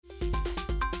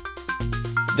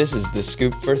This is The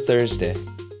Scoop for Thursday.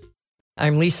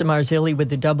 I'm Lisa Marzilli with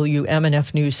the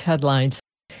WMNF News headlines.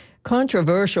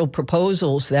 Controversial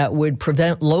proposals that would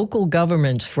prevent local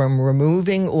governments from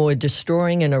removing or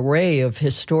destroying an array of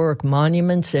historic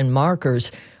monuments and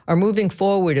markers are moving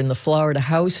forward in the Florida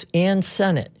House and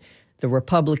Senate. The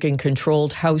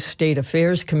Republican-controlled House State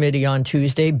Affairs Committee on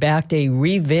Tuesday backed a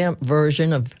revamped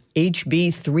version of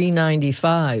HB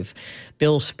 395.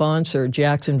 Bill sponsor,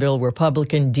 Jacksonville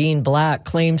Republican Dean Black,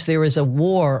 claims there is a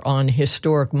war on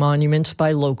historic monuments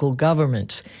by local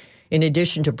governments. In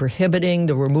addition to prohibiting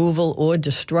the removal or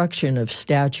destruction of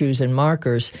statues and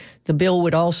markers, the bill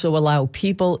would also allow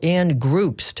people and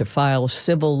groups to file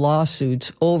civil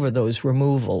lawsuits over those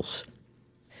removals.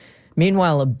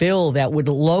 Meanwhile, a bill that would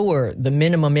lower the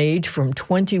minimum age from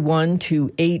 21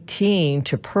 to 18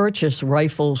 to purchase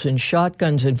rifles and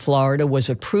shotguns in Florida was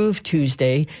approved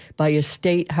Tuesday by a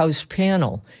state House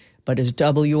panel. But as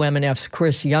WMNF's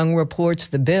Chris Young reports,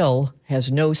 the bill has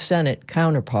no Senate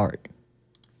counterpart.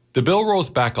 The bill rolls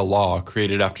back a law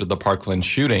created after the Parkland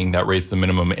shooting that raised the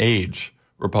minimum age.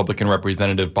 Republican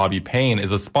Representative Bobby Payne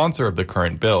is a sponsor of the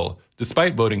current bill,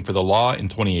 despite voting for the law in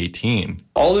 2018.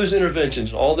 All those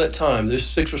interventions, all that time, those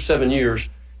 6 or 7 years,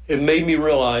 have made me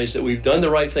realize that we've done the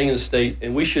right thing in the state,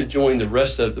 and we should join the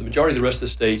majority of the rest of the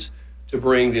states to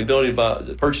bring the ability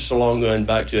to purchase a long gun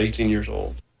back to 18 years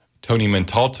old. Tony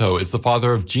Montalto is the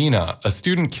father of Gina, a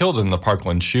student killed in the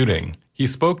Parkland shooting. He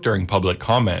spoke during public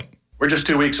comment. We're just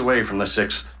 2 weeks away from the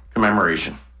 6th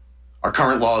commemoration. Our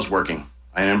current law is working.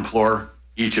 I implore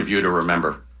each of you to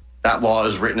remember that law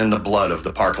is written in the blood of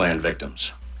the Parkland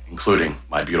victims, including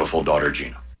my beautiful daughter,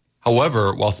 Gina.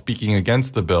 However, while speaking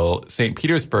against the bill, St.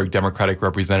 Petersburg Democratic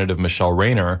Representative Michelle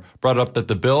Rayner brought up that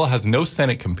the bill has no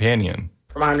Senate companion.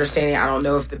 From my understanding, I don't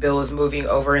know if the bill is moving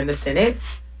over in the Senate.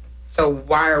 So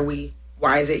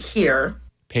why is it here?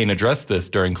 Payne addressed this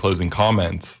during closing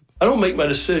comments. I don't make my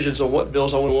decisions on what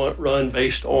bills I want to run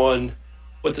based on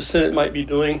what the Senate might be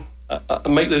doing. I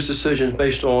make those decisions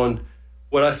based on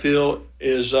what I feel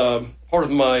is part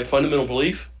of my fundamental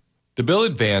belief. The bill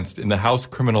advanced in the House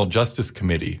Criminal Justice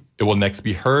Committee. It will next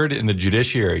be heard in the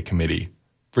Judiciary Committee.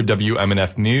 For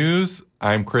WMNF News,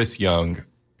 I'm Chris Young.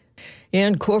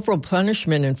 And corporal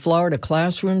punishment in Florida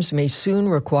classrooms may soon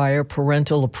require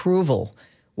parental approval.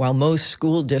 While most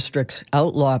school districts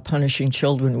outlaw punishing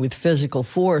children with physical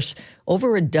force,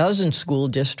 over a dozen school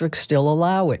districts still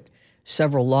allow it.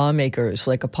 Several lawmakers,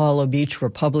 like Apollo Beach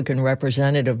Republican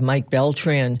Representative Mike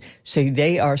Beltran, say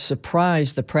they are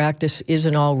surprised the practice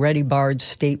isn't already barred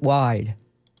statewide.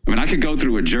 I mean, I could go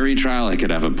through a jury trial, I could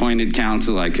have appointed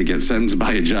counsel, I could get sentenced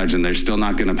by a judge, and they're still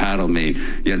not going to paddle me.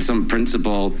 Yet some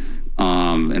principal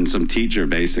and some teacher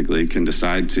basically can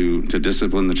decide to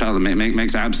discipline the child. It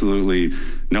makes absolutely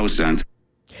no sense.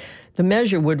 The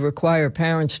measure would require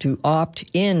parents to opt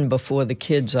in before the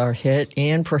kids are hit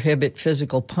and prohibit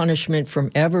physical punishment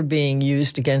from ever being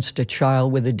used against a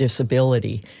child with a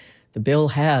disability. The bill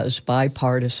has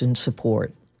bipartisan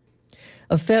support.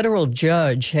 A federal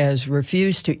judge has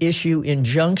refused to issue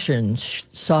injunctions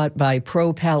sought by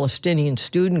pro-Palestinian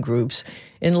student groups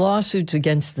in lawsuits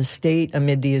against the state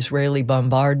amid the Israeli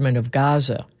bombardment of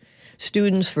Gaza.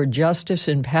 Students for Justice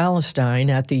in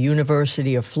Palestine at the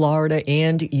University of Florida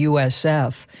and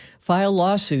USF filed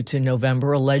lawsuits in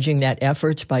November alleging that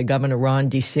efforts by Governor Ron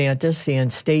DeSantis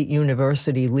and state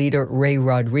university leader Ray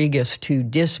Rodriguez to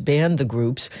disband the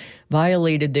groups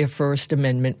violated their First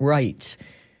Amendment rights.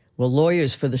 Well,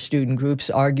 lawyers for the student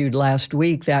groups argued last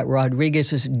week that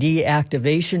Rodriguez's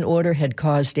deactivation order had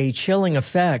caused a chilling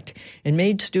effect and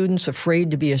made students afraid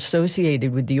to be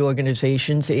associated with the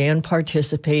organizations and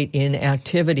participate in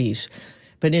activities.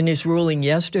 But in his ruling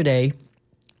yesterday,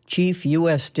 Chief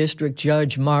U.S. District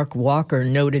Judge Mark Walker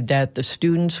noted that the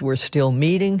students were still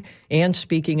meeting and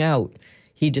speaking out.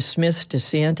 He dismissed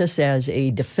DeSantis as a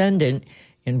defendant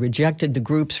and rejected the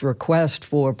group's request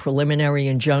for preliminary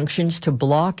injunctions to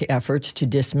block efforts to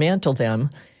dismantle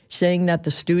them, saying that the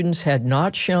students had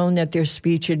not shown that their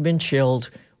speech had been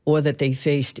chilled or that they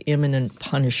faced imminent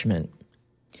punishment.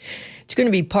 It's going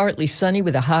to be partly sunny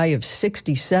with a high of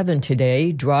 67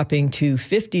 today, dropping to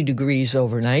 50 degrees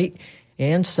overnight,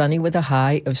 and sunny with a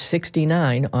high of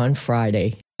 69 on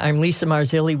Friday. I'm Lisa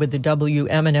Marzilli with the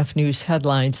WMNF News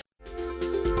headlines.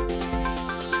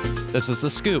 This is The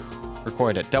Scoop,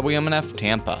 recorded at WMNF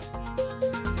Tampa.